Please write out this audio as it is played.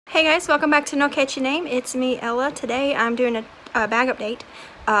Hey guys, welcome back to Nocatchyname. It's me, Ella. Today I'm doing a bag update.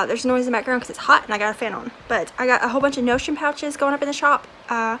 There's noise in the background because it's hot and I got a fan on. But I got a whole bunch of notion pouches going up in the shop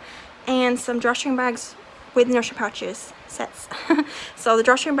and some drawstring bags with notion pouches sets. So the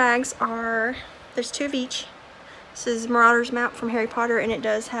drawstring bags are, there's two of each. This is Marauder's map from Harry Potter and it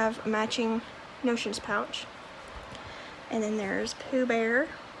does have a matching notions pouch. And then there's Pooh Bear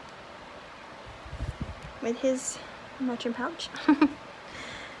with his matching pouch.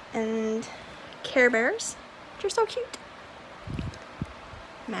 And Care Bears, which are so cute.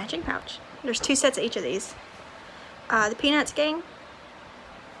 Matching pouch. There's two sets of each of these. The Peanuts gang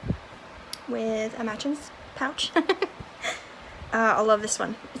with a matching pouch. I love this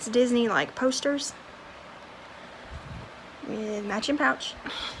one. It's Disney like posters with matching pouch.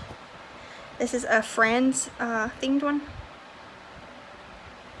 This is a Friends themed one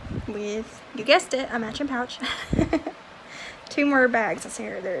with, you guessed it, a matching pouch. Two more bags. Let's see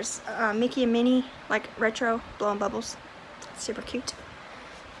here. There's Mickey and Minnie, like retro, blowing bubbles. Super cute.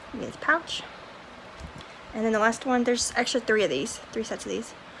 With pouch. And then the last one, there's actually three sets of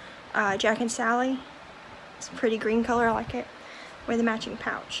these. Jack and Sally. It's a pretty green color, I like it. With a matching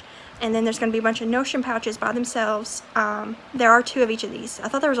pouch. And then there's going to be a bunch of notion pouches by themselves. There are two of each of these. I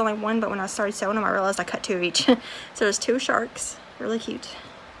thought there was only one, but when I started sewing them, I realized I cut two of each. So there's two sharks. Really cute.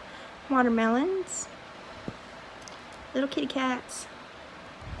 Watermelons. Little kitty cats,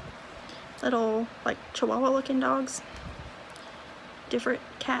 little like chihuahua looking dogs, different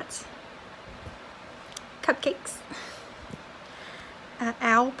cats, cupcakes,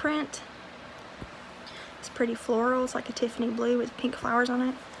 owl print. It's pretty floral. It's like a Tiffany blue with pink flowers on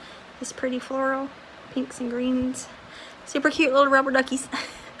it. This pretty floral, pinks and greens. Super cute little rubber duckies,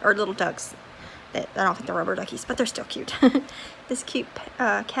 or little ducks. I don't think they're rubber duckies, but they're still cute. This cute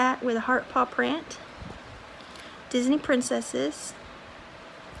cat with a heart paw print. Disney princesses.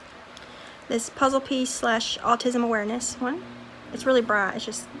 This puzzle piece slash autism awareness one. It's really bright. It's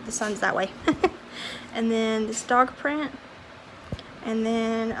just the sun's that way. And then this dog print. And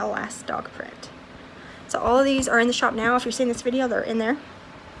then a last dog print. So all of these are in the shop now. If you're seeing this video, they're in there.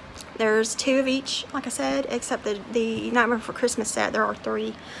 There's two of each, like I said, except the Nightmare Before Christmas set. There are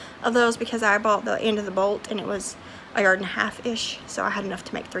three of those because I bought the end of the bolt and it was a yard and a half-ish. So I had enough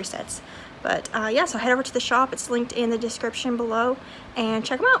to make three sets. But yeah, so head over to the shop. It's linked in the description below and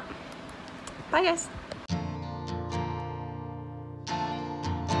check them out. Bye guys.